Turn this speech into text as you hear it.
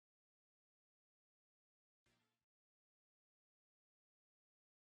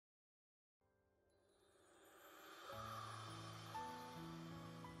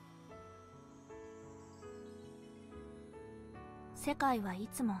世界はい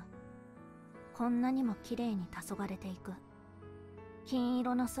つもこんなにも綺麗に黄昏れていく。金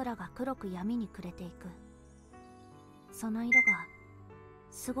色の空が黒く闇に暮れていく。その色が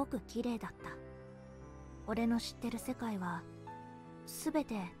すごく綺麗だった。俺の知ってる世界はすべ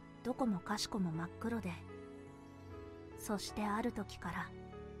てどこもかしこも真っ黒で、そしてある時から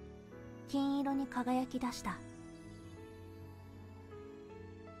金色に輝き出した。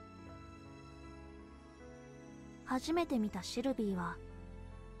初めて見たシルビーは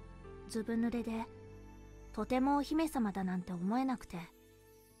ずぶ濡れで、とてもお姫様だなんて思えなくて、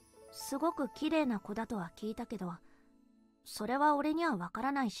すごく綺麗な子だとは聞いたけど、それは俺にはわか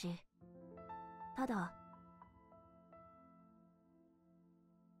らないし、ただ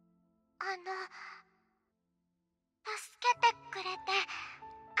助けてくれて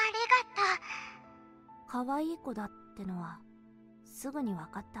ありがとう。可愛い子だってのはすぐにわ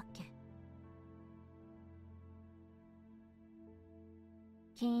かったっけ？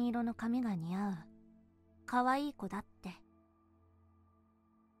金色の髪が似合う可愛い子だって。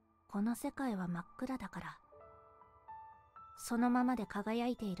この世界は真っ暗だから、そのままで輝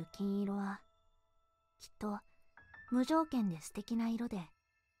いている金色はきっと無条件で素敵な色で、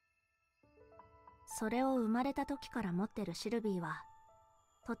それを生まれた時から持ってるシルビーは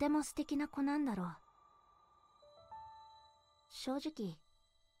とても素敵な子なんだろう。正直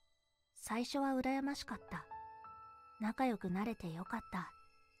最初は羨ましかった。仲良くなれてよかった。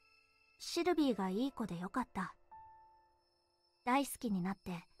シルビーがいい子でよかった。大好きになっ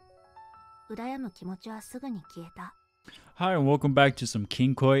て羨む気持ちはすぐに消えた。 Hi, and welcome back to some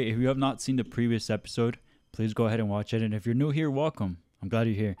Kinkoi. If you have not seen the previous episode, please go ahead and watch it. And if you're new here, welcome. I'm glad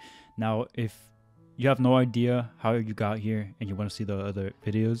you're here. Now, if you have no idea how you got here and you want to see the other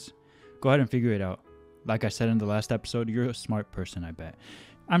videos, go ahead and figure it out. Like I said in the last episode, you're a smart person, I bet.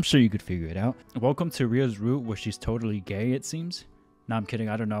 I'm sure you could figure it out. Welcome to Rio's route, where she's totally gay, it seems. No, I'm kidding.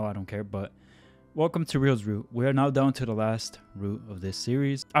 I don't know. I don't care. But welcome to Rio's route. We are now down to the last route of this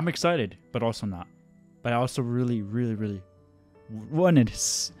series. I'm excited, but also not. But I also really wanted...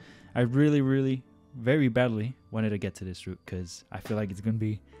 I really, very badly wanted to get to this route, because I feel like it's going to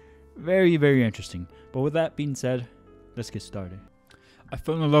be very interesting. But with that being said, let's get started. I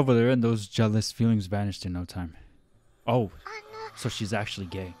fell in love with her, and those jealous feelings vanished in no time. Oh, so she's actually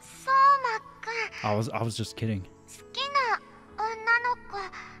gay. I was just kidding.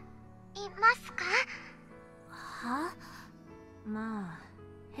 は？まあ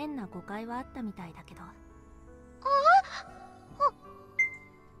変な誤解はあったみたいだけど。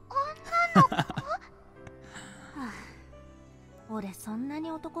女の子？はあ、俺そんなに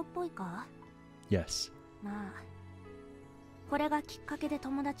男っぽいか？ Yes. まあこれがきっかけで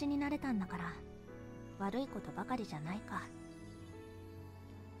友達になれたんだから、悪いことばかりじゃないか。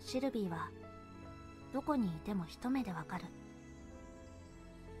シルビーはどこにいても一目でわかる。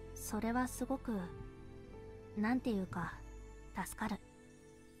それはすごく、なんていうか助かる。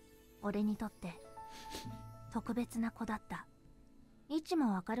俺にとって特別な子だった。位置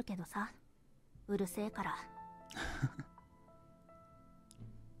もわかるけどさ、うるせえから。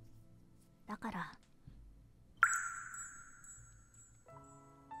だから。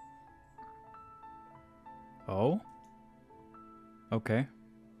Oh? Okay.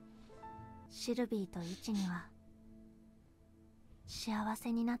 シルビーとイチには幸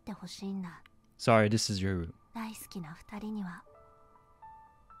せになってほしいんだ。 Sorry, this is your route. 大好きな二人には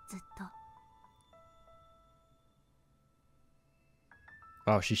ずっと。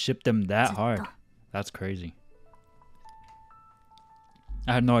 Wow, she shipped them that hard. That's crazy.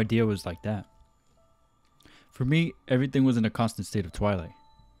 I had no idea it was like that. For me, everything was in a constant state of twilight.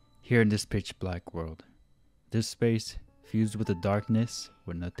 Here in this pitch black world. This space, fused with a darkness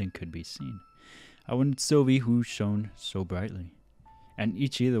where nothing could be seen. I wanted Sylvie, who shone so brightly. And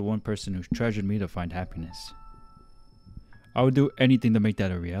Ichi, the one person who treasured me, to find happiness. I would do anything to make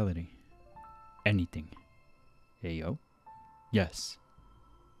that a reality. Anything. Hey, yo? Yes.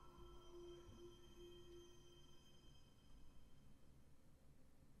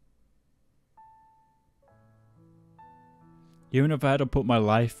 Even if I had to put my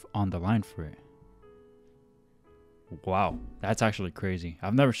life on the line for it. Wow, that's actually crazy.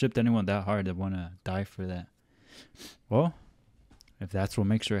 I've never shipped anyone that hard that want to die for that. Well, if that's what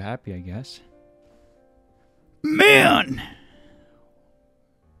makes her happy, I guess. Man!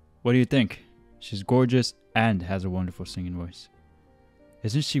 What do you think? She's gorgeous and has a wonderful singing voice.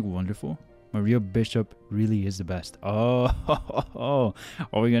 Isn't she wonderful? Maria Bishop really is the best. Oh,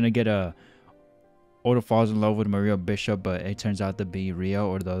 are we gonna get a Oda falls in love with Maria Bishop, but it turns out to be Rio,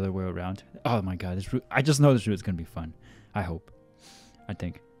 or the other way around? Oh my god, this route, I just know this route is gonna be fun. I hope. I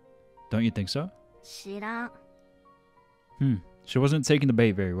think. Don't you think so? 知らん。She wasn't taking the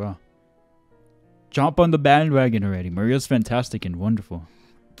bait very well. Jump on the bandwagon already. Maria's fantastic and wonderful.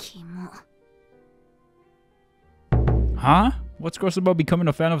 キモ。 Huh? What's gross about becoming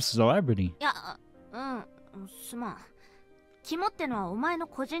a fan of celebrity? いや、すまん。キモってのはお前の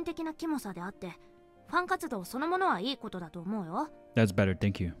個人的なキモさであって、ファン活動そのものはいいことだと思うよ。That's better,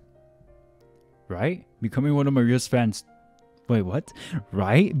 thank you. Right? Becoming one of Maria's fans. Wait, what?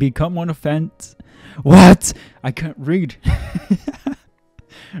 Right? Become one of fans. What? I can't read.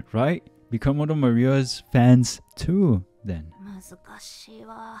 Right? Become one of Maria's fans too, then. 難しい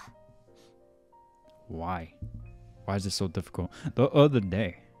わ。 Why? Why is this so difficult? The other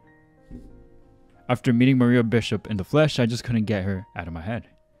day, after meeting Maria Bishop in the flesh, I just couldn't get her out of my head.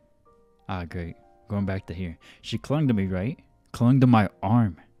 Ah, great. Going back to here. She clung to me, right? Clung to my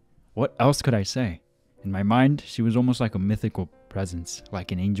arm. What else could I say? In my mind, she was almost like a mythical presence,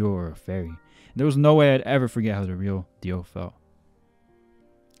 like an angel or a fairy. There was no way I'd ever forget how the real deal felt.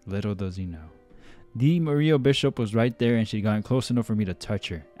 Little does he know. The Maria Bishop was right there and she'd gotten close enough for me to touch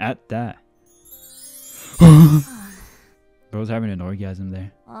her. At that. Girl's having an orgasm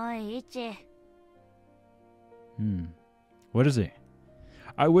there. おい、イチ。 What is it?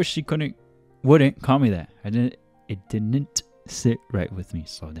 I wish she wouldn't call me that. It didn't sit right with me.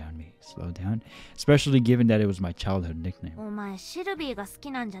 Slow down, me. Slow down. Especially given that it was my childhood nickname. お前、シルビーが好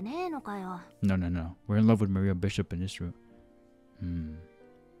きなんじゃねえのかよ。 No. We're in love with Maria Bishop in this route.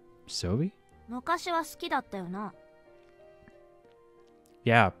 Sylvie? 昔は好きだったよな。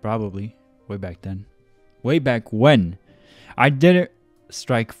 Yeah, probably. Way back then. Way back when? I didn't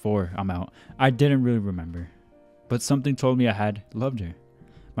strike 4. I'm out. I didn't really remember. But something told me I had loved her.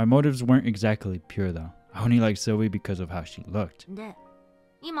 My motives weren't exactly pure though. I only liked Sylvie because of how she looked. で、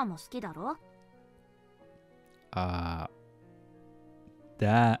今も好きだろ？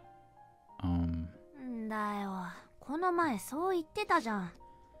 That んだよ。この前そう言ってたじゃん。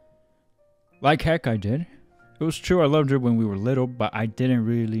 Like heck I did. It was true I loved her when we were little, but I didn't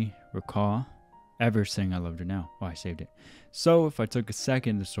really recall ever saying I loved her now. Oh, I saved it. So if I took a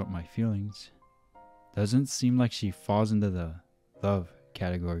second to sort my feelings, doesn't seem like she falls into the love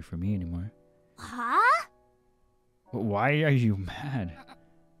category for me anymore. はぁ？ Why are you mad?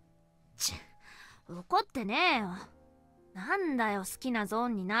 怒ってねえよ。なんだよ、好きなゾー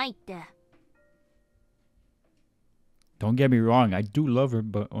ンにないって。 Don't get me wrong, I do love her,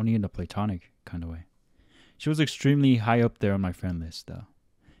 but only in a platonic kind of way. She was extremely high up there on my friend list, though.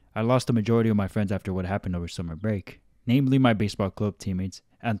 I lost the majority of my friends after what happened over summer break, namely my baseball club teammates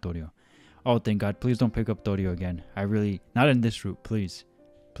and Torio. Oh, thank God, please don't pick up Torio again. I really, not in this route, please.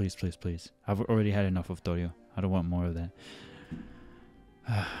 Please, please, please. I've already had enough of Torio. I don't want more of that.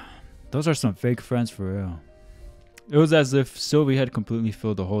 Those are some fake friends for real. It was as if Sylvie had completely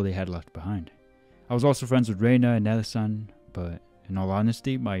filled the hole they had left behind. I was also friends with Reina and Nelson, but in all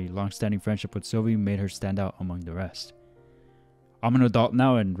honesty, my long-standing friendship with Sylvie made her stand out among the rest. I'm an adult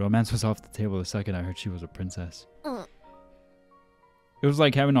now and romance was off the table the second I heard she was a princess. It was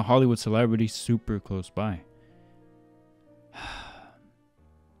like having a Hollywood celebrity super close by.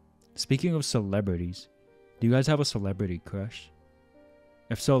 Speaking of celebrities, do you guys have a celebrity crush?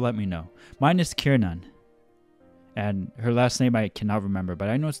 If so, let me know. Mine is Kiernan. And her last name I cannot remember, but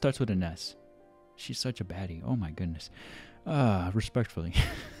I know it starts with an S. She's such a baddie. Oh my goodness. Respectfully.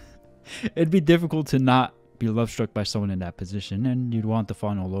 It'd be difficult to not be love-struck by someone in that position, and you'd want to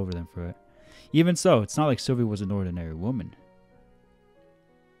fawn all over them for it. Even so, it's not like Sylvie was an ordinary woman.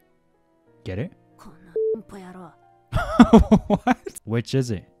 Get it? こんなうんぽ野郎。 What? Which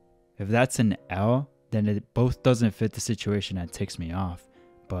is it? If that's an L, then it both doesn't fit the situation and ticks me off.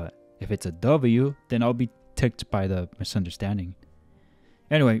 But if it's a W, then I'll be ticked by the misunderstanding.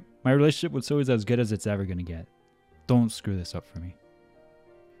 Anyway, my relationship with Sylvie is as good as it's ever gonna get. Don't screw this up for me.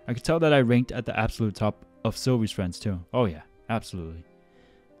 I could tell that I ranked at the absolute top of Sylvie's friends too. Oh yeah, absolutely.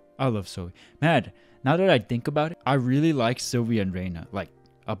 I love Sylvie. Man, now that I think about it, I really like Sylvie and Reina. Like,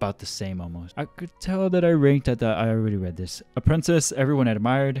 about the same almost. I could tell that I ranked at the... I already read this. A princess everyone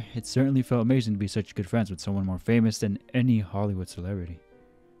admired. It certainly felt amazing to be such good friends with someone more famous than any Hollywood celebrity.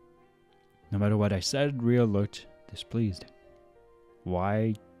 No matter what I said, Ria looked displeased.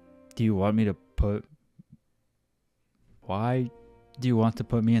 Why do you want to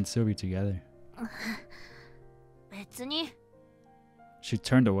put me and Sylvie together? 別に。 She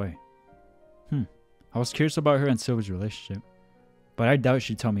turned away. I was curious about her and Sylvie's relationship, but I doubt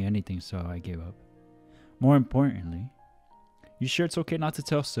she'd tell me anything, so I gave up. More importantly, you sure it's okay not to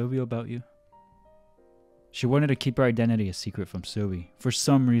tell Sylvie about you? She wanted to keep her identity a secret from Sylvie, for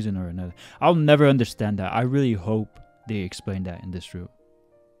some reason or another. I'll never understand that. I really hope they explain that in this route.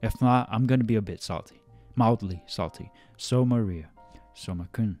 If not, I'm gonna be a bit salty. Mildly salty. Soma-ria.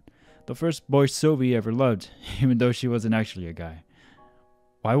 Soma-kun. The first boy Sylvie ever loved, even though she wasn't actually a guy.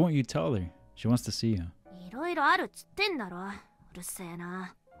 Why won't you tell her? She wants to see you. いろいろあるっつってんだろ。うるせえ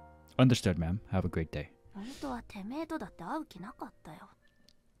な。Understood, ma'am. Have a great day. 本当はてめえとだって会う気なかったよ。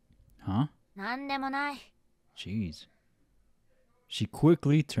Huh? なんでもない。Jeez. She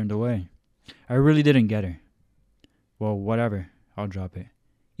quickly turned away. I really didn't get her. Well, whatever. I'll drop it.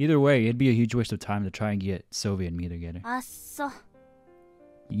 Either way, it'd be a huge waste of time to try and get Sylvie and me together. あっそ。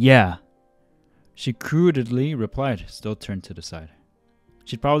 Yeah. She crudely replied, still turned to the side.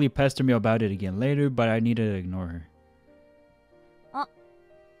 She'd probably pester me about it again later, but I needed to ignore her.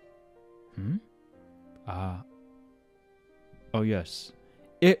 Oh, yes.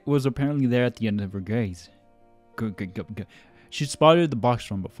 It was apparently there at the end of her gaze. Good. She spotted the box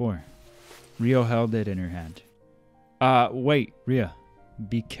from before. Rio held it in her hand. Wait, Ria.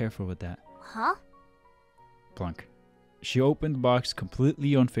 Be careful with that. Huh? Plunk. She opened the box,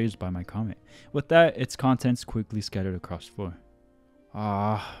 completely unfazed by my comment. With that, its contents quickly scattered across the floor.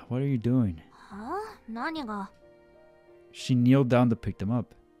 What are you doing? Huh? 何が? She kneeled down to pick them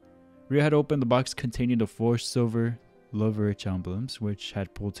up. Ria had opened the box containing the 4 silver Loveriche emblems, which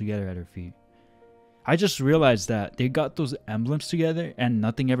had pulled together at her feet. I just realized that they got those emblems together and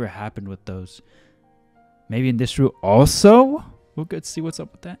nothing ever happened with those. Maybe in this route also? We'll get to see what's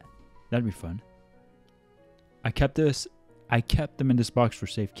up with that. That'd be fun. I kept them in this box for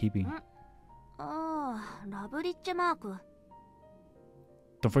safekeeping. ラブリッチマーク。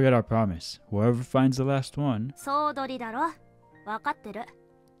 Don't forget our promise. Whoever finds the last one. 総取りだろ。わかってる。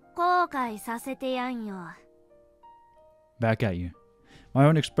後悔させてやんよ。 Back at you. My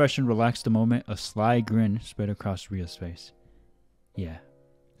own expression relaxed a moment, a sly grin spread across Ria's face. Yeah.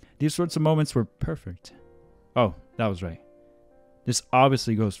 These sorts of moments were perfect. Oh, that was right. This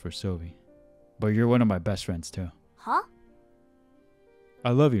obviously goes for Sylvie. But you're one of my best friends too. Huh?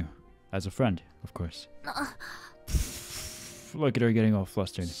 I love you. As a friend, of course. Look at her getting all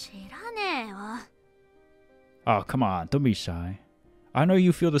flustered. 知らねえよ。 Oh, come on. Don't be shy. I know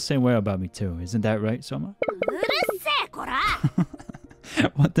you feel the same way about me too. Isn't that right, Soma? うるせえこら。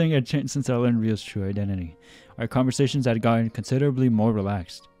 One thing had changed since I learned Ria's true identity. Our conversations had gotten considerably more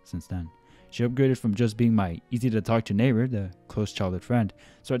relaxed since then. She upgraded from just being my easy-to-talk-to neighbor to close childhood friend,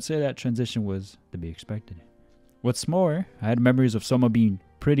 so I'd say that transition was to be expected. What's more, I had memories of Soma being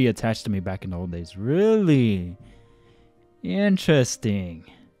pretty attached to me back in the old days. Really? Interesting.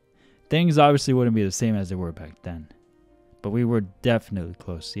 Things obviously wouldn't be the same as they were back then. But we were definitely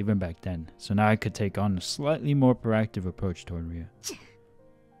close, even back then, so now I could take on a slightly more proactive approach toward Ria.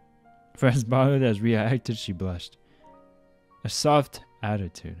 For as bothered as Ria acted, she blushed. A soft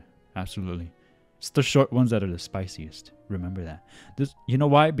attitude. Absolutely. It's the short ones that are the spiciest. Remember that. You know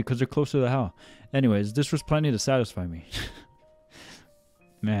why? Because they're close to the hell. Anyways, this was plenty to satisfy me.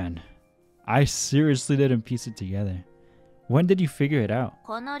 Man, I seriously didn't piece it together. When did you figure it out?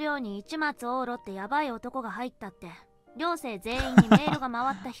 この寮に市松往路ってヤバい男が入ったって。寮生全員にメールが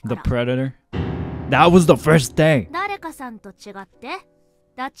回った日か The ら。 Predator? That was the first day! 誰かさんと違って、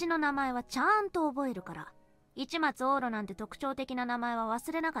ダチの名前はちゃんと覚えるから。市松往路なんて特徴的な名前は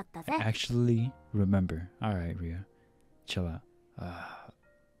忘れなかったぜ。Actually, remember. Alright, Ria. Chill out. I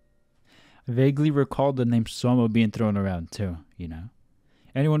vaguely recalled the name Soma being thrown around too, you know?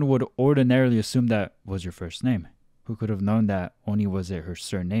 Anyone would ordinarily assume that was your first name. Who could have known that only was it her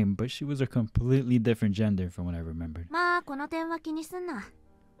surname, but she was a completely different gender from what I remembered. まあ、この点は気にすんな。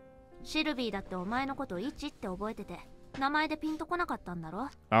シルビーだってお前のことイチって覚えてて、名前でピンとこなかったんだろ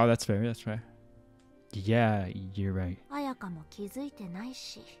Oh, that's fair, that's fair. Yeah, you're right. 綾香も気づいてない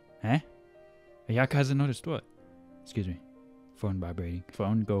し。Eh? Ayaka hasn't noticed what? Excuse me. Phone vibrating.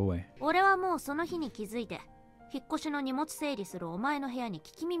 Phone, go away. 俺はもうその日に気づいて、引っ越しの荷物整理するお前の部屋に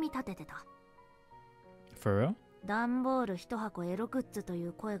聞き耳立ててた。For real? 段ボール一箱エログッズとい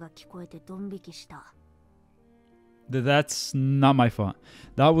う声が聞こえてドン引きした。That's not my fault.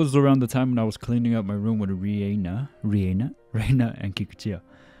 That was around the time when I was cleaning up my room with Reina, and Kikuchiyo.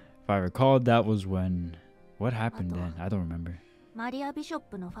 If I recall, that was when... What happened then? I don't remember. マリア・ビショッ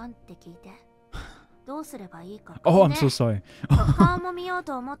プのファンって聞いて。どうすればいいか。Oh, I'm so sorry. 顔も見よう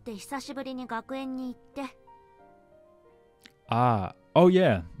と思って久しぶりに学園に行って。Oh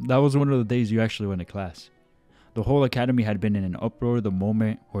yeah. That was one of the days you actually went to class. The whole academy had been in an uproar the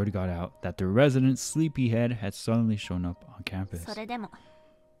moment word got out that the resident sleepyhead had suddenly shown up on campus. それでも、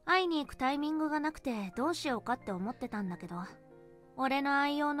会いに行くタイミングがなくてどうしようかって思ってたんだけど、俺の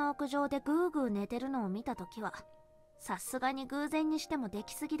愛用の屋上でグーグー寝てるのを見たときは、さすがに偶然にしてもで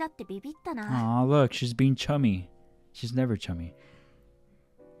きすぎだってビビったな。Aw, look, she's being chummy. She's never chummy.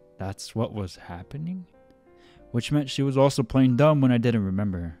 That's what was happening? which meant she was also playing dumb when I didn't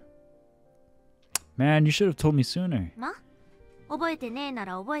remember her. Man, you should have told me sooner. ま、覚えてねえな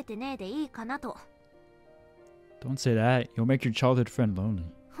ら覚えてねえでいいかなと。Don't say that. You'll make your childhood friend lonely.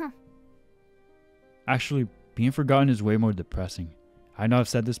 Hm. Actually, being forgotten is way more depressing. I know I've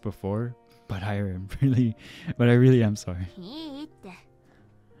said this before, but I really am sorry. いいって。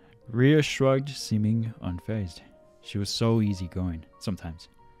Rhea shrugged, seeming unfazed. She was so easygoing, sometimes.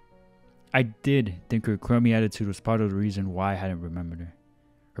 I did think her crummy attitude was part of the reason why I hadn't remembered her.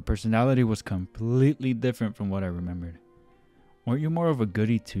 Her personality was completely different from what I remembered. Weren't you more of a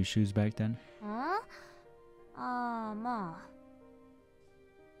goody two-shoes back then? まあ。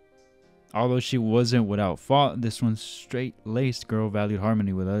 Although she wasn't without fault, this one straight-laced girl valued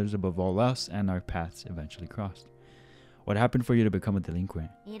harmony with others above all else, and our paths eventually crossed. What happened for you to become a delinquent?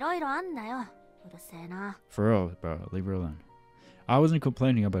 いろいろあんだよ。うるせえな。 For real, bro, leave her alone. I wasn't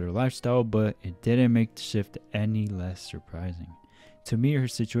complaining about her lifestyle, but it didn't make the shift any less surprising. To me, her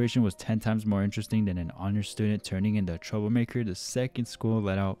situation was 10 times more interesting than an honor student turning into a troublemaker the second school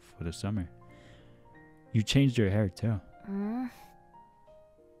let out for the summer. You changed your hair too.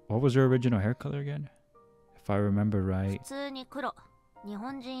 What was her original hair color again? If I remember right. 普通に黒。日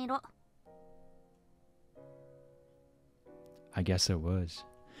本人色。 I guess it was.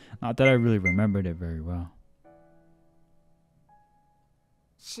 Not that I really remembered it very well.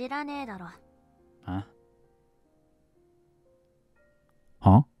 知らねえだろ。 Huh?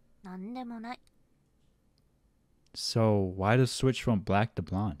 Huh? なんでもない。 So, why the switch from black to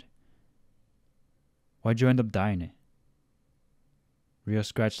blonde? Why'd you end up dyeing it? Rhea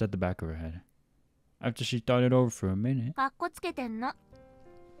scratched at the back of her head. After she thought it over for a minute. かっこつけてんの。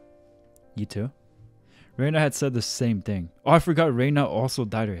 You too? Reina had said the same thing. Oh, I forgot Reina also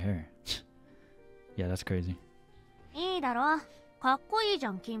dyed her hair. Yeah, that's crazy. いいだろ。かっこいいじ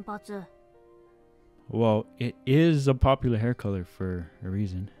ゃん、金髪。 Well, it is a popular hair color for a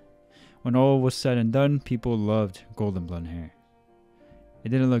reason. When all was said and done, people loved golden blonde hair. It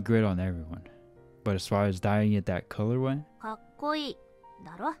didn't look great on everyone. But as far as dyeing it that color went, かっこいい。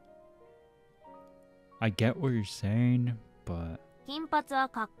だろ。 I get what you're saying, but... 金髪は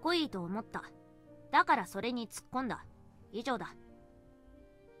かっこいいと思った。だからそれに突っ込んだ。以上だ。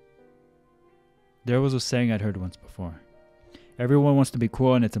 There was a saying I'd heard once before. Everyone wants to be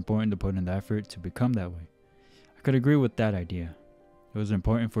cool and it's important to put in the effort to become that way. I could agree with that idea. It was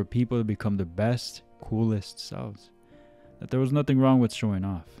important for people to become their best, coolest selves. That there was nothing wrong with showing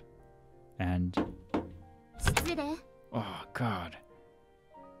off. And... 失礼。 Oh, God.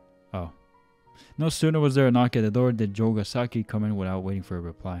 Oh. No sooner was there a knock at the door did Jogasaki come in without waiting for a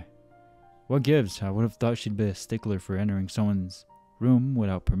reply. What gives? I would have thought she'd be a stickler for entering someone's room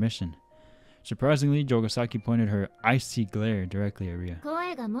without permission. Surprisingly, Jogasaki pointed her icy glare directly at Rhea.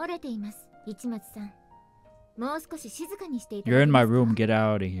 声が漏れています、市松さん。もう少し静かにしていた You're だけ in ま my すか room, get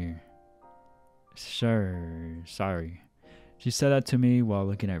out of here. Sure, sorry. She said that to me while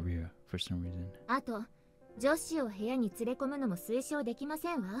looking at Rhea for some reason. あと、女子を部屋に連れ込むのも推奨できま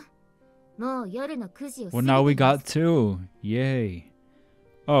せんわ。もう夜の9時を過 Well, ぎ now we ていま got す。 two. Yay.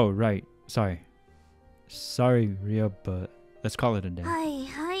 Oh, right. Sorry. Sorry, Rhea, but let's call it a day. はい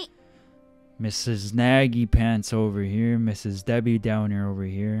はい。 Mrs. Naggy Pants over here. Mrs. Debbie Downer over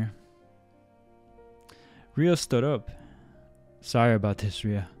here. Rhea stood up. Sorry about this,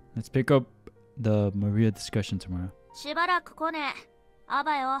 Rhea. Let's pick up the Maria discussion tomorrow. しばらく来ねえ。あ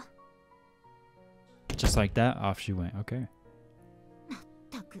ばよ。 Just like that, off she went. Okay.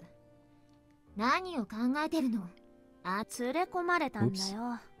 たく。何を考えてるの？あ、連れ込まれたんだ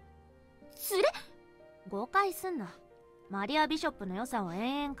よ。連れ？誤解すんな。マリア・ビショップの良さを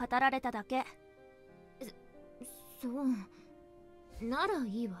延々語られただけ。そう。なら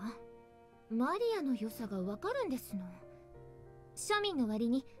いいわ。マリアの良さがわかるんですの。庶民の割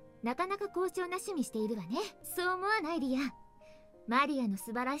になかなか高尚な趣味しているわね。そう思わないリア。マリアの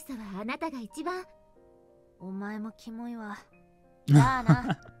素晴らしさはあなたが一番。お前もキモいわ。じゃあ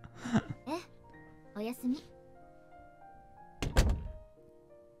な。え、おやすみ。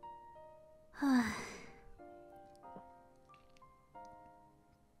はあ。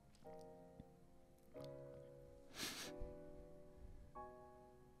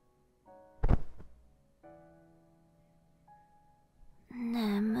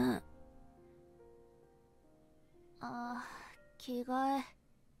眠。あ、着替え。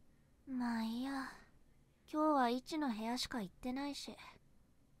まあいいや。今日は1の部屋しか行ってないし。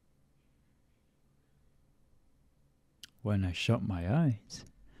When I shut my eyes,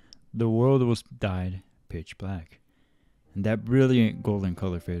 the world was dyed pitch black, and that brilliant golden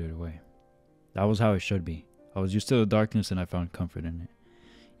color faded away. That was how it should be. I was used to the darkness and I found comfort in it.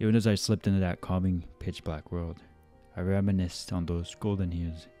 Even as I slipped into that calming, pitch-black world, I reminisced on those golden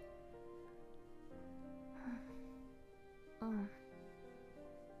years.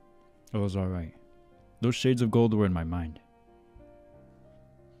 It was alright. Those shades of gold were in my mind.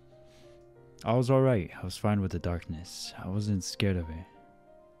 I was alright. I was fine with the darkness. I wasn't scared of it.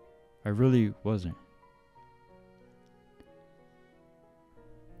 I really wasn't.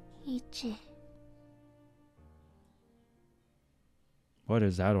 Ichi. What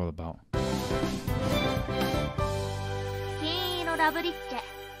is that all about? 金色ラブリッチェ。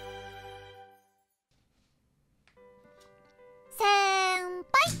先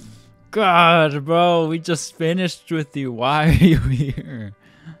輩。 God, bro, we just finished with you. Why are you here?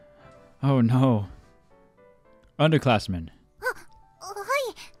 Oh no. Underclassmen. は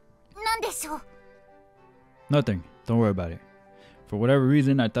い。なんでしょう。 Nothing. Don't worry about it. For whatever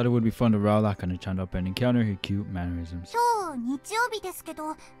reason, I thought it would be fun to rile Akane-chan up and encounter her cute mannerisms. 今日日曜日ですけど、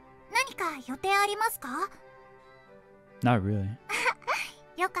何か予定ありますか？ Not really.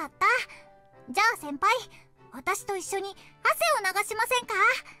 よかった。じゃあ先輩、私と一緒に汗を流しませんか？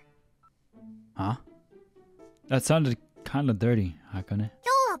 Huh? That sounded kind of dirty, Akane. 今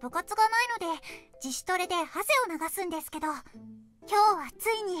日は部活がないので自主トレで汗を流すんですけど、今日は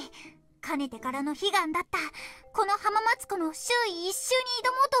ついにかねてからの悲願だったこの浜松湖の周囲一周に挑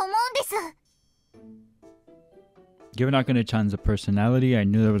もうと思うんです。 Given Akane-chan's personality, I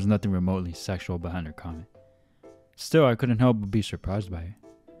knew there was nothing remotely sexual behind her comment. Still, I couldn't help but be surprised by it.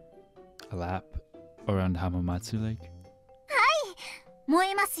 A lap around Hamamatsu Lake? 燃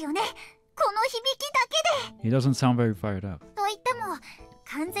えますよね、この響きだけで。 He doesn't sound very fired up. と言っても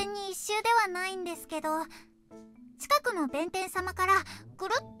完全に一周ではないんですけど、近くの弁天様からぐ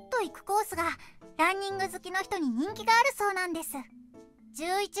るっと行くコースがランニング好きの人に人気があるそうなんです。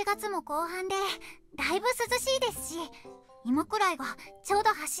11月も後半でだいぶ涼しいですし、今くらいがちょうど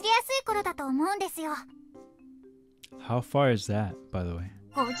走りやすい頃だと思うんですよ。 How far is that, by the way?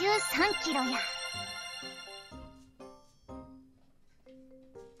 53キロや。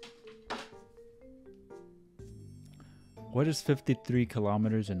 What is 53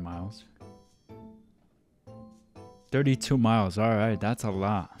 kilometers in miles? 32 miles. Alright, that's a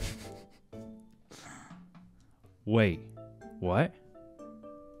lot. Wait, what?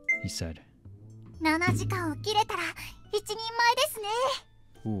 He said. 7時間を切れたら一人前ですね。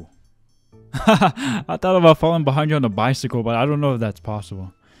 Ooh. I thought about falling behind you on a bicycle, but I don't know if that's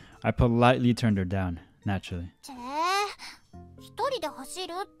possible. I politely turned her down, naturally. チェー、一人で走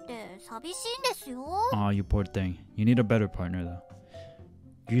るって寂しいんですよ。 Aw, you poor thing. You need a better partner, though.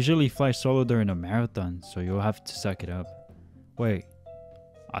 You usually fly solo during a marathon, so you'll have to suck it up. Wait,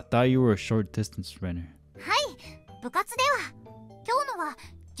 I thought you were a short distance sprinter. はい、部活では今日のは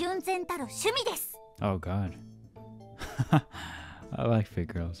純然たる趣味です。 Oh god. I like fit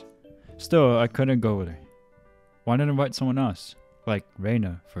girls. Still, I couldn't go with her. Why not invite someone else? Like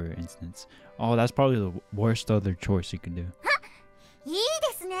Reina, for instance. Oh, that's probably the worst other choice you could do. いい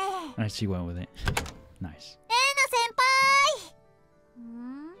ですね。 And she went with it. Nice. レイナ先輩。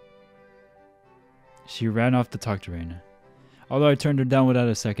 She ran off to talk to Reina. Although I turned her down without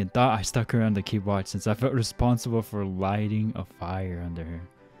a second thought, I stuck around to keep watch since I felt responsible for lighting a fire under her.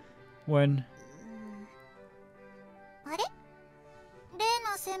 When... あれ？レイ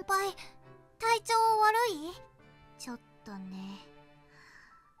ナ先輩、体調悪い？ちょっとね。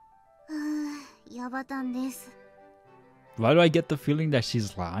ヤバタンです。 Why do I get the feeling that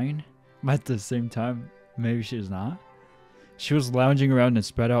she's lying? But at the same time, maybe she's not? She was lounging around and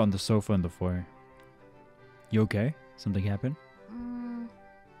spread out on the sofa on the floor. You okay? Something happened?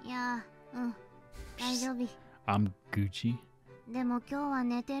 いや、大丈夫。 I'm Gucci. でも今日は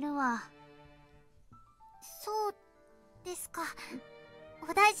寝てるわ。そうですか。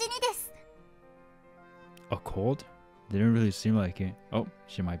お大事にです。 A cold? Didn't really seem like it. Oh,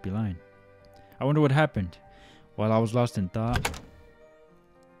 she might be lying. I wonder what happened. While I was lost in thought...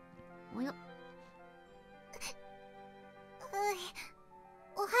 およ。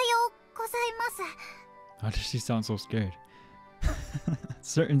おはようございます。 How does she sound so scared?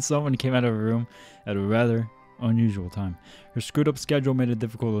 Certain someone came out of her room at a rather unusual time. Her screwed up schedule made it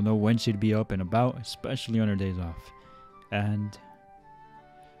difficult to know when she'd be up and about, especially on her days off. And...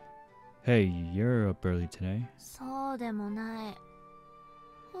 Hey, you're up early today. そうでもない。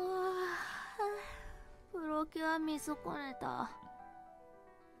プロキュア見損ねた。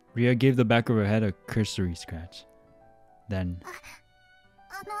 Ria gave the back of her head a cursory scratch. Then...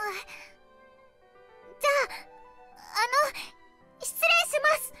 じゃあ、失礼しま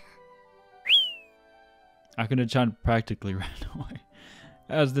す。 Akane-chan practically ran away,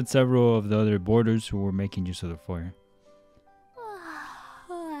 as did several of the other boarders who were making use of the foyer.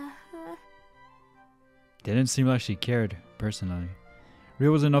 Didn't seem like she cared, personally.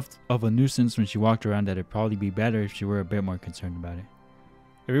 Ria was enough of a nuisance when she walked around that it'd probably be better if she were a bit more concerned about it.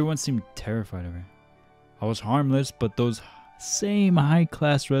 Everyone seemed terrified of her. I was harmless, but those same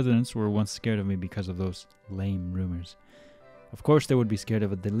high-class residents were once scared of me because of those lame rumors. Of course they would be scared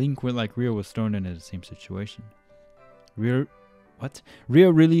of a delinquent like Ria was thrown into the same situation. Ria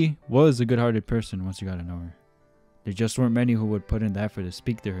really was a good-hearted person once you got to know her. There just weren't many who would put in the effort to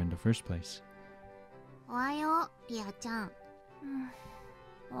speak to her in the first place. おはよう、リアちゃん。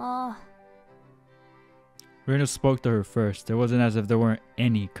ああ、 Rina spoke to her first. It wasn't as if there weren't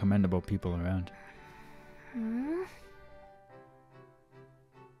any commendable people around.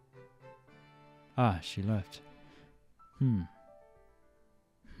 Ah, she left.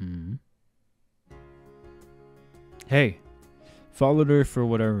 Hey, followed her for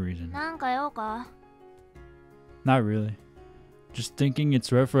whatever reason. なんか用か? Not really. Just thinking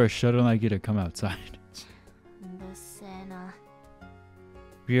it's rare for a shuttle like you to come outside. うるせえな。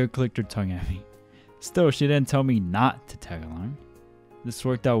 Ria clicked her tongue at me. Still, she didn't tell me not to tag along. This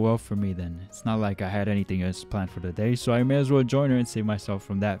worked out well for me then. It's not like I had anything else planned for the day, so I may as well join her and save myself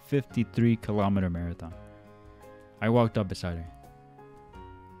from that 53-kilometer marathon. I walked up beside her.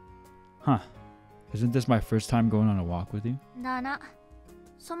 Huh. Isn't this my first time going on a walk with you? だな。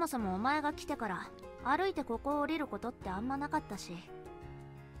そもそもお前が来てから歩いてここを降りることってあんまなかったし。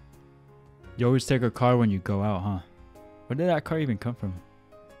 You always take a car when you go out, huh? Where did that car even come from?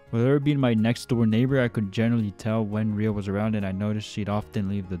 With her being my next door neighbor, I could generally tell when Ria was around, and I noticed she'd often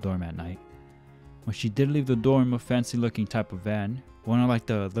leave the dorm at night. When she did leave the dorm, a fancy looking type of van, one like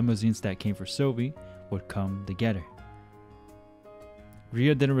the limousines that came for Sylvie, would come to get her.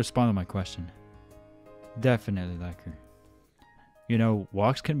 Ria didn't respond to my question. Definitely like her. You know,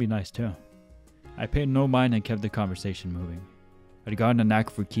 walks can be nice too. I paid no mind and kept the conversation moving. I'd gotten a knack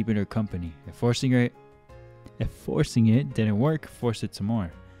for keeping her company. If forcing it didn't work, force it some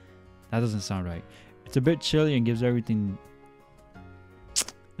more. That doesn't sound right. It's a bit chilly and gives everything...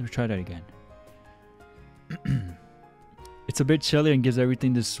 Let me try that again. It's a bit chilly and gives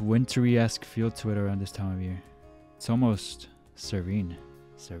everything this wintry-esque feel to it around this time of year. It's almost serene.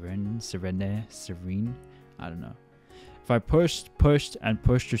 Serene? I don't know. If I pushed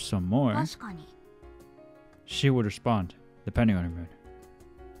her some more, 確かに。 she would respond, depending on her mood.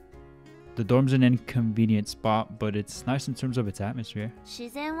 The dorm's an inconvenient spot, but it's nice in terms of its atmosphere. 自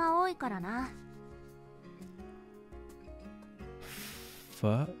然は多いからな。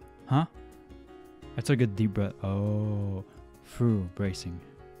 Fuck? Huh? I took a deep breath. Oh, bracing.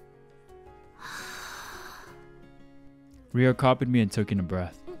 Ria copied me and took in a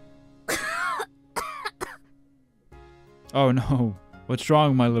breath. Oh no. What's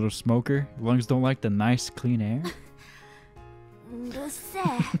wrong, my little smoker? Lungs don't like the nice, clean air? うるせえ。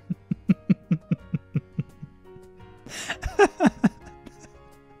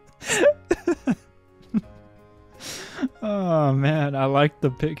 Oh man, I like the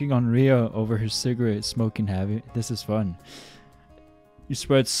picking on Ria over her cigarette smoking habit. This is fun. You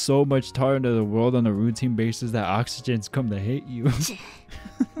spread so much tar into the world on a routine basis that oxygens come to hate you.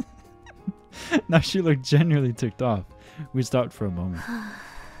 Now she looked genuinely ticked off. We stopped for a moment.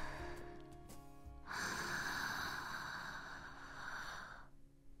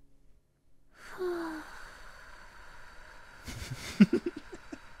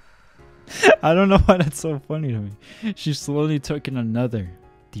 I don't know why that's so funny to me. She slowly took in another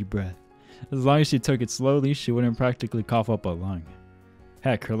deep breath. As long as she took it slowly, she wouldn't practically cough up a lung.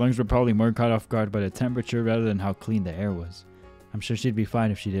 Heck, her lungs were probably more caught off guard by the temperature rather than how clean the air was. I'm sure she'd be fine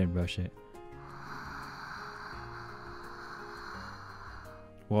if she didn't rush it.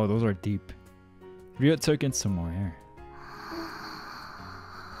 Whoa, those are deep. Ria took in some more air.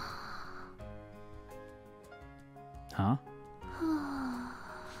 Huh?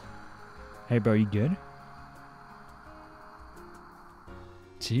 Hey bro, you good?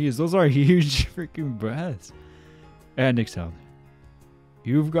 Jeez, those are huge freaking breaths. And exhaled.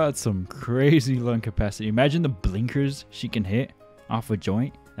 You've got some crazy lung capacity. Imagine the blinkers she can hit off a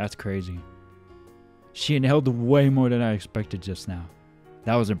joint. That's crazy. She inhaled way more than I expected just now.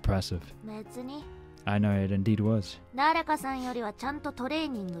 That was impressive. 別に。 I know it indeed was. 誰かさんよりはちゃんとトレー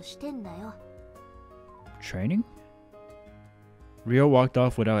ニングしてんだよ。 Training? Rio walked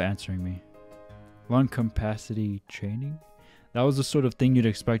off without answering me. Lung capacity training? That was the sort of thing you'd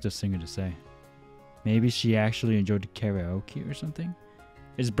expect a singer to say. Maybe she actually enjoyed karaoke or something?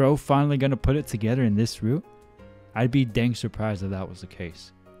 Is bro finally gonna put it together in this route? I'd be dang surprised if that was the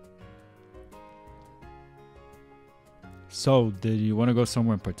case. So, did you want to go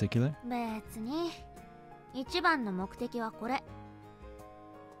somewhere in particular? 別に。一番の目的はこれ。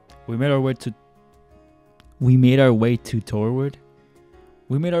 We made our way We made our way toward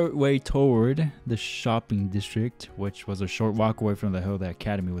the shopping district, which was a short walk away from the hill the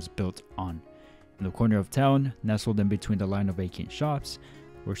academy was built on. In the corner of town, nestled in between the line of vacant shops,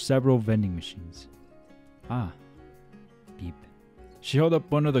 were several vending machines. Ah. Beep. She held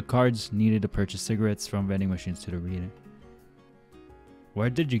up one of the cards needed to purchase cigarettes from vending machines to the reader. Where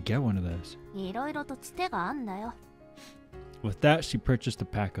did you get one of those? いろいろとつてがあんだよ。 With that, she purchased a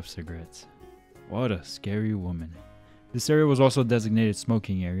pack of cigarettes. What a scary woman. This area was also designated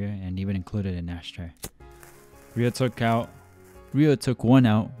smoking area and even included an ashtray. Rhea took one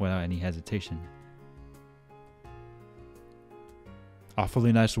out without any hesitation.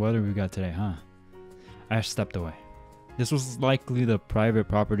 Awfully nice weather we got today, huh? I stepped away. This was likely the private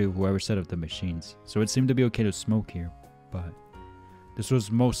property of whoever set up the machines, so it seemed to be okay to smoke here, but this was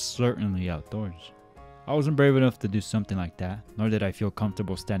most certainly outdoors. I wasn't brave enough to do something like that, nor did I feel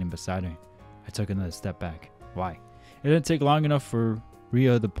comfortable standing beside her. I took another step back. Why? It didn't take long enough for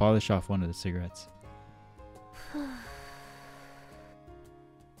Rhea to polish off one of the cigarettes.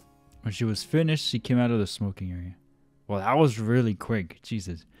 When she was finished, she came out of the smoking area. Well, that was really quick.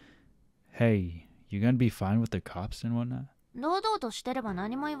 Jesus. Hey, you gonna be fine with the cops and whatnot? 堂々としてれば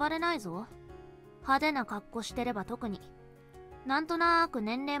何も言われないぞ。派手な格好してれば特に。なんとなく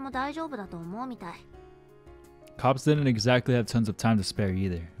年齢も大丈夫だと思うみたい。 Cops didn't exactly have tons of time to spare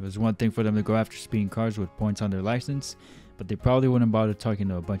either. It was one thing for them to go after speeding cars with points on their license, but they probably wouldn't bother talking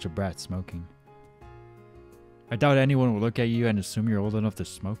to a bunch of brats smoking. I doubt anyone will look at you and assume you're old enough to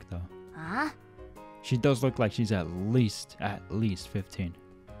smoke, though. Huh? She does look like she's at least 15.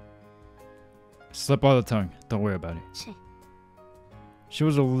 Slip of the tongue. Don't worry about it. Cheh. She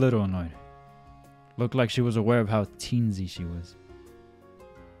was a little annoyed. Looked like she was aware of how teensy she was.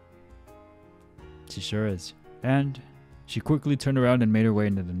 She sure is. And she quickly turned around and made her way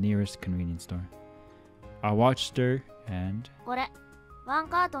into the nearest convenience store. I watched her and... これ、ワン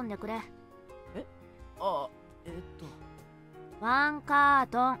カートンでくれ。え？あ、ワンカー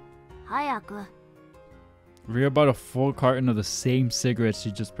トン、早く。 Rhea bought a full carton of the same cigarettes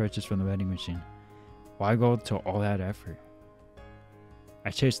she just purchased from the vending machine. Why go to all that effort?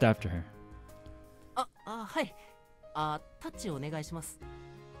 I chased after her. はい。タッチお願いします。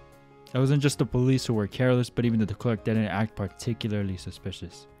 It wasn't just the police who were careless, but even the clerk didn't act particularly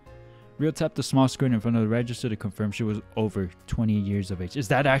suspicious. Rhea tapped the small screen in front of the register to confirm she was over 20 years of age. Is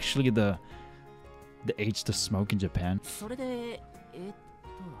that actually the age to smoke in Japan? それで、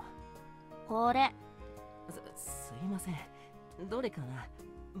これ。すいません。どれかな？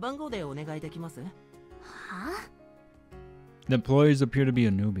番号でお願いできます？は？ The employees appear to be a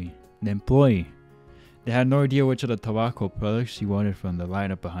newbie. The employee. They had no idea which of the tobacco products she wanted from the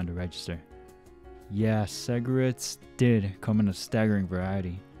lineup behind the register. Yeah, cigarettes did come in a staggering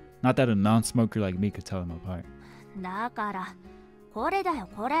variety. Not that a non-smoker like me could tell them apart. だから、これだよ、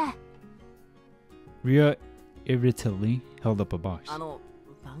これ。 Rhea irritably held up a box.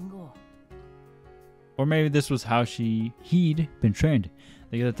 番号。 Or maybe this was how he'd been trained.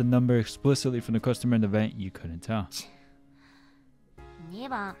 They get the number explicitly from the customer in the event you couldn't tell. 2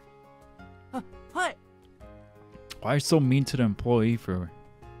番。はい。 Why are you so mean to the employee for...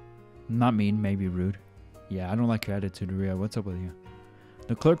 Not mean, maybe rude. Yeah, I don't like your attitude, Rhea. What's up with you?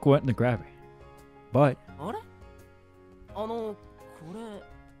 The clerk went to grab her. But... あれ？これ...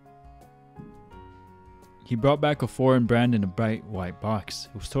 He brought back a foreign brand in a bright white box.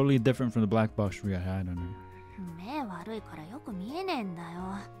 It was totally different from the black box Rhea had on her. 目悪いからよく見えねえんだ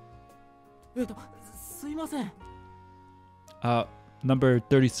よ。すいません。Number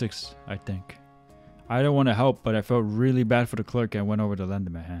 36, I think. I didn't want to help, but I felt really bad for the clerk and went over to lend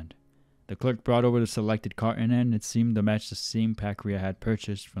him a hand. The clerk brought over the selected carton and it seemed to match the same pack Rhea had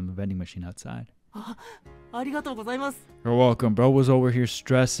purchased from the vending machine outside. ありがとうございます。 You're welcome. Bro was over here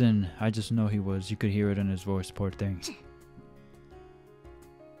stressing. I just know he was. You could hear it in his voice, poor thing.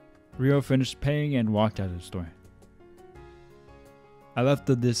 Rhea finished paying and walked out of the store. I left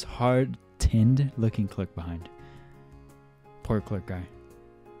this hard-tinned looking clerk behind. Poor clerk guy.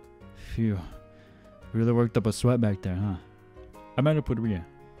 Phew. Really worked up a sweat back there, huh? I met up with Rhea.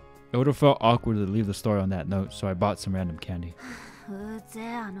 It would have felt awkward to leave the store on that note, so I bought some random candy. うぜ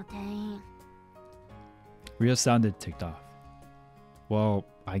え、あの店員。 Rhea sounded ticked off. Well,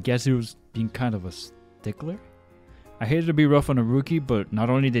 I guess he was being kind of a stickler? I hated to be rough on a rookie, but not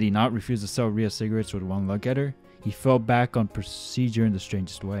only did he not refuse to sell Rhea cigarettes with one look at her, he fell back on procedure in the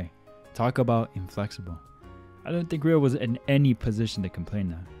strangest way. Talk about inflexible. I didn't think Rhea was in any position to complain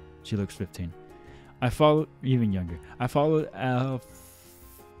now. She looks 15. I followed, even younger. I followed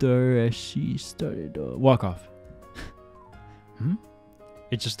after as she started to walk off.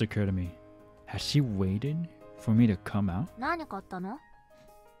 It just occurred to me. Has she waited For me to come out? 何買ったの？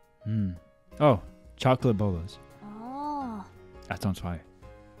 Oh, chocolate bolos. あ That sounds fire.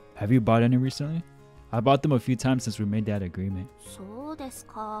 Have you bought any recently? I bought them a few times since we made that agreement. あ、そうです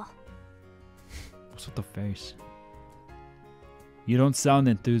か。 What's with the face? You don't sound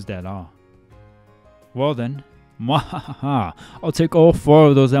enthused at all. Well then, mwahaha, I'll take all 4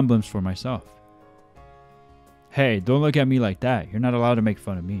 of those emblems for myself. Hey, don't look at me like that. You're not allowed to make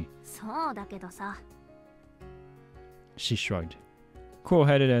fun of me. そうだけどさ。 She shrugged.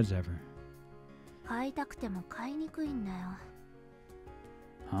 Cool-headed as ever. 買いたくても買いにくいんだよ。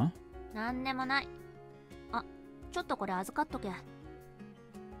 Huh? なんでもない。あ、ちょっとこれ預かっとけ。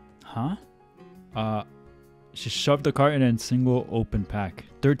 Huh? She shoved the cart in a single open pack.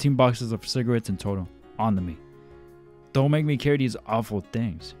 13 boxes of cigarettes in total. Onto me. Don't make me carry these awful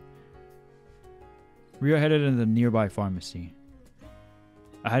things. Ria headed into the nearby pharmacy.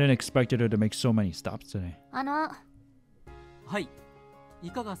 I hadn't expected her to make so many stops today. はい、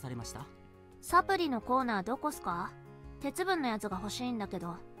いかがされました？サプリのコーナーどこすか？鉄分のやつが欲しいんだけ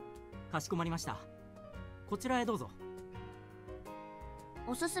ど。かしこまりました。こちらへどうぞ。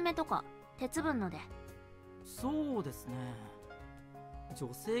おすすめとか鉄分ので。そうですね。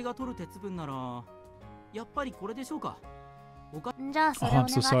女性が取る鉄分ならやっぱりこれでしょうか。じゃあそ Oh, れお I'm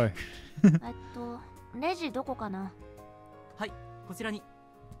so 願い。 sorry. レジどこかな？はい、こちらに。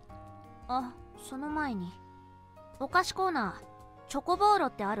あ、その前に。お菓子コーナー、チョコボーロ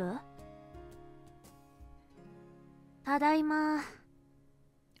ってある？ただいま。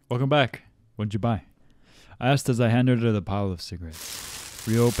 Welcome back. What'd you buy? I asked as I handed her the pile of cigarettes.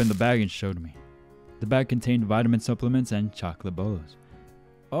 Ria opened the bag and showed me. The bag contained vitamin supplements and chocolate bolos.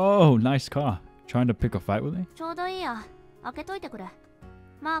 Oh, nice car. Trying to pick a fight with me? ちょうどいいや。開けといてくれ。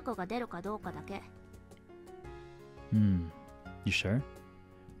マークが出るかどうかだけ。You sure?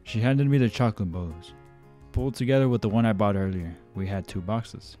 She handed me the chocolate bolos. Pulled together with the one I bought earlier. We had 2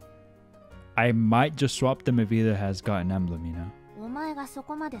 boxes. I might just swap them if either has got an emblem, you know? お前がそ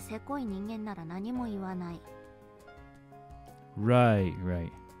こまでせこい人間なら何も言わない。 Right.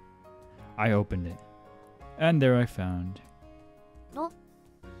 I opened it. And there I found お、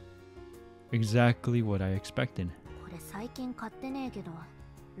 exactly what I expected. これ最近買ってねえけど、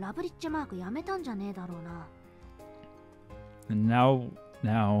ラブリッチマークやめたんじゃねえだろうな。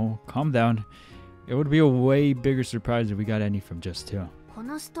 Now, calm down. It would be a way bigger surprise if we got any from just 2. こ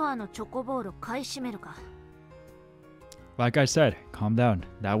のストアのチョコボール買い占めるか。 Like I said, calm down.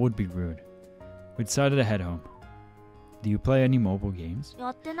 That would be rude. We decided to head home. Do you play any mobile games? や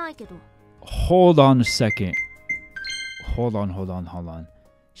ってないけど。 Hold on a second. Hold on.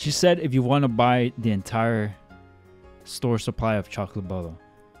 She said if you want to buy the entire store supply of chocolate bolo.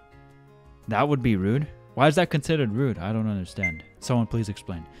 That would be rude? Why is that considered rude? I don't understand. Someone please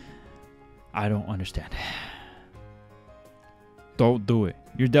explain. I don't understand. Don't do it.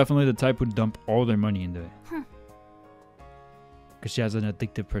 You're definitely the type who'd dump all their money into it. Because she has an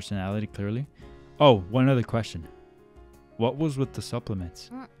addictive personality, clearly. Oh, one other question. What was with the supplements?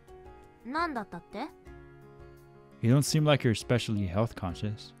 なんだったって？ You don't seem like you're especially health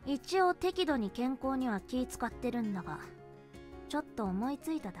conscious. 一応適度に健康には気使ってるんだが、ちょっと思い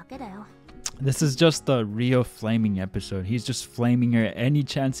ついただけだよ。 This is just a Rio flaming episode. He's just flaming her any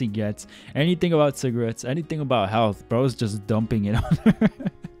chance he gets. Anything about cigarettes, anything about health. Bro's just dumping it on her.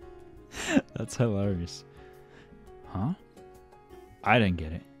 That's hilarious. Huh? I didn't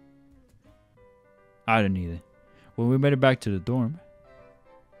get it. I didn't either. When we made it back to the dorm.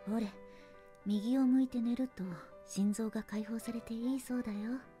 ほれ、右を向いて寝ると心臓が解放されていいそうだよ。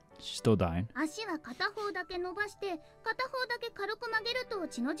 She's still dying. 足は片方だけ伸ばして片方だけ軽く曲げると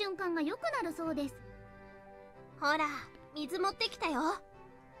血の循環が良くなるそうです。ほら、水持ってきたよ。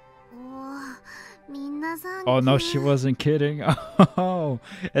おお、みんなさん。 Oh no, she wasn't kidding. Oh,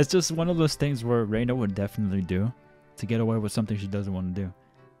 it's just one of those things where Reina would definitely do to get away with something she doesn't want to do.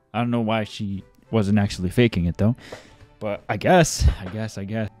 I don't know why she wasn't actually faking it though. But I guess.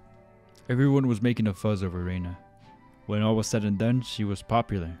 Everyone was making a fuzz over Reina. When all was said and done, she was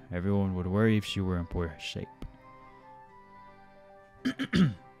popular. Everyone would worry if she were in poor shape.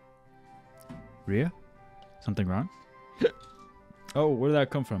 Ria? Something wrong? Oh, where did that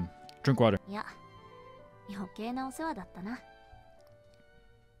come from? Drink water. いや、余計なお世話だったな。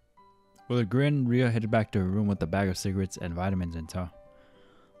 With a grin, Ria headed back to her room with a bag of cigarettes and vitamins in tow.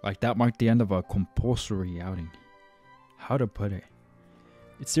 Like that marked the end of a compulsory outing. How to put it?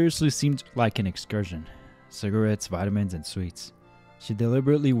 It seriously seemed like an excursion. Cigarettes, vitamins, and sweets. She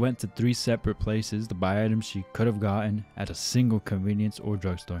deliberately went to 3 separate places to buy items she could have gotten at a single convenience or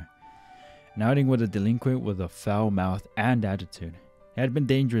drugstore. An outing with a delinquent with a foul mouth and attitude. It had been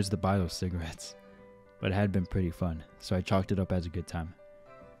dangerous to buy those cigarettes. but it had been pretty fun, so I chalked it up as a good time.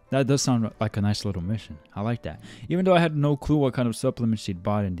 That does sound like a nice little mission. I like that. Even though I had no clue what kind of supplements she'd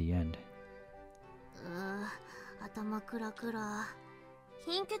bought in the end. 頭クラクラ。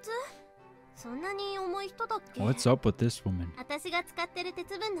貧血？そんなに重い人だっけ？ What's up with this woman? 私が使ってる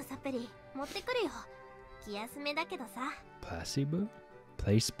鉄分のサプリ持ってくるよ。気休めだけどさ。Placebo?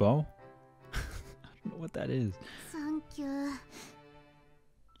 Placebo? I don't know what that is. サンキュー。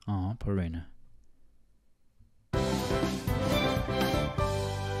Aw, poor Reina.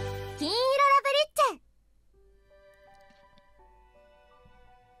 金色ラブリッ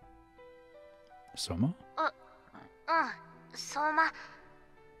チ。 Soma? 相馬。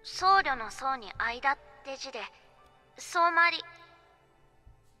僧侶の僧に間って字で、相馬り。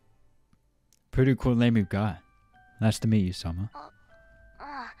Pretty cool name you got. Nice to meet you, Soma.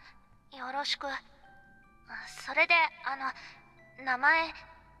 よろしく。それで、名前、リ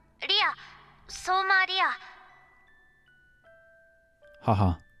ア、相馬リア。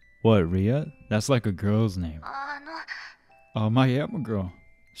 Haha. What, Ria? That's like a girl's name. I am a girl.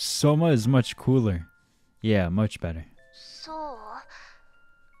 Soma is much cooler. Yeah, much better. そう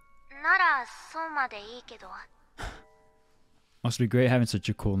なら、相馬でいいけど。 Must be great having such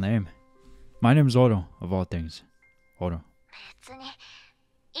a cool name. My name's Oro, of all things. Oro. 別に、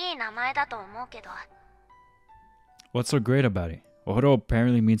いい名前だと思うけど。 What's so great about it? Oro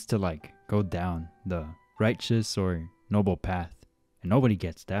apparently means to like go down the righteous or noble path. And nobody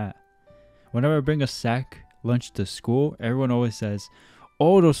gets that. Whenever I bring a sack lunch to school, everyone always says,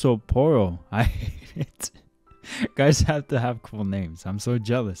 Oro so poro. I hate it. Guys have to have cool names. I'm so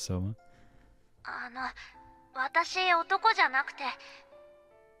jealous, Soma. 私、男じゃなくて。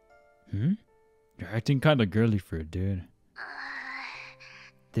 Hmm? You're acting kind of girly for a dude.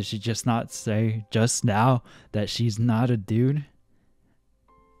 Did she just not say just now that she's not a dude?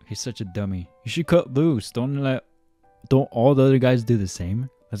 He's such a dummy. You should cut loose. Don't all the other guys do the same?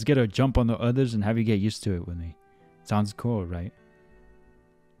 Let's get a jump on the others and have you get used to it with me. Sounds cool, right?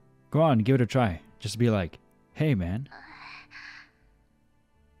 Go on, give it a try. Just be like, hey man.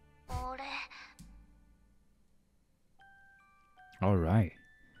 俺。 Alright.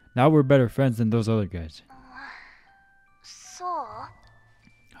 Now we're better friends than those other guys. そう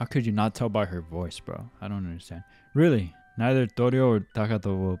How could you not tell by her voice, bro? I don't understand. Really, neither Torio or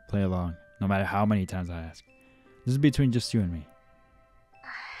Takato will play along, no matter how many times I ask. This is between just you and me.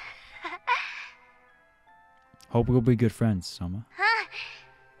 Hope we'll be good friends, Soma.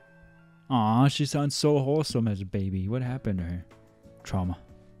 Aw, she sounds so wholesome as a baby. What happened to her? Trauma.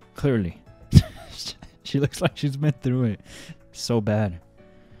 Clearly. She looks like she's been through it. So bad.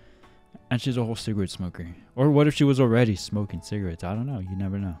 And she's a whole cigarette smoker. Or what if she was already smoking cigarettes? I don't know. You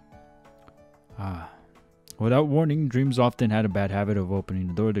never know. Without warning, dreams often had a bad habit of opening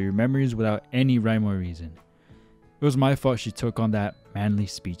the door to your memories without any rhyme or reason. It was my fault she took on that manly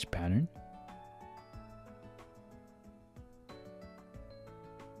speech pattern.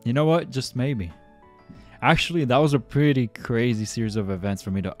 You know what? Just maybe. Actually, that was a pretty crazy series of events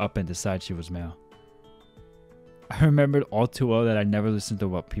for me to up and decide she was male. I remembered all too well that I never listened to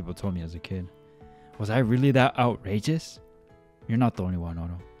what people told me as a kid. Was I really that outrageous? You're not the only one,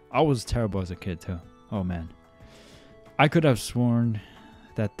 Otto. I was terrible as a kid too. Oh man. I could have sworn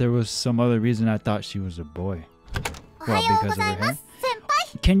that there was some other reason I thought she was a boy. Well, because of her hair.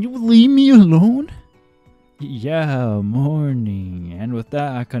 Can you leave me alone? Yeah, morning. And with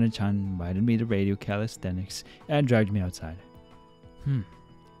that, Akane-chan invited me to radio calisthenics and dragged me outside.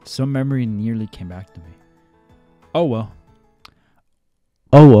 Some memory nearly came back to me. Oh well.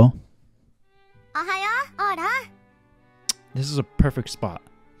 Oh well. This is a perfect spot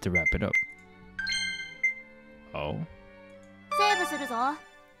to wrap it up. Oh. セーブするぞ。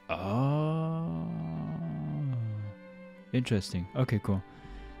 Oh. Interesting. Okay, cool.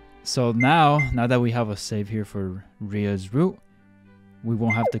 So now that we have a save here for Ria's route, we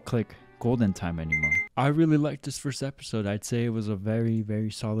won't have to click golden time anymore. I really liked this first episode. I'd say it was a very,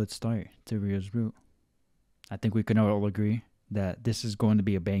 very solid start to Ria's route. I think we can all agree that this is going to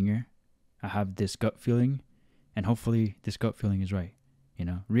be a banger. I have this gut feeling, and hopefully this gut feeling is right. You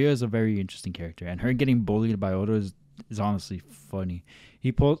know, Ria is a very interesting character, and her getting bullied by Odo is honestly funny.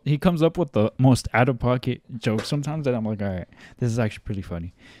 He comes up with the most out-of-pocket jokes sometimes that I'm like, all right, this is actually pretty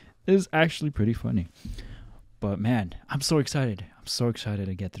funny. This is actually pretty funny. But man, I'm so excited. I'm so excited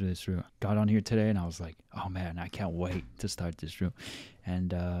to get through this route. Got on here today and I was like, oh man, I can't wait to start this route.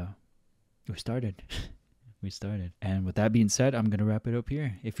 And we started. we started. And with that being said, I'm gonna wrap it up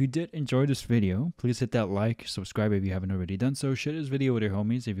here. If you did enjoy this video, please hit that like, subscribe if you haven't already done so, share this video with your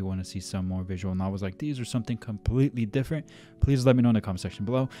homies if you want to see some more visual novels like these or something completely different. Please let me know in the comment section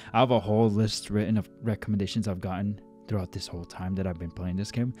below. I have a whole list written of recommendations I've gotten throughout this whole time that I've been playing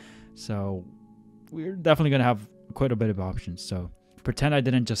this game, so we're definitely gonna have quite a bit of options. So pretend I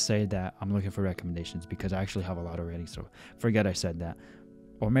didn't just say that I'm looking for recommendations, because I actually have a lot already, so forget I said that.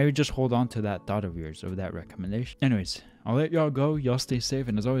 Or maybe just hold on to that thought of yours, or that recommendation. Anyways, I'll let y'all go. Y'all stay safe,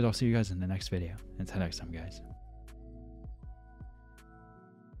 and as always, I'll see you guys in the next video. Until next time, guys.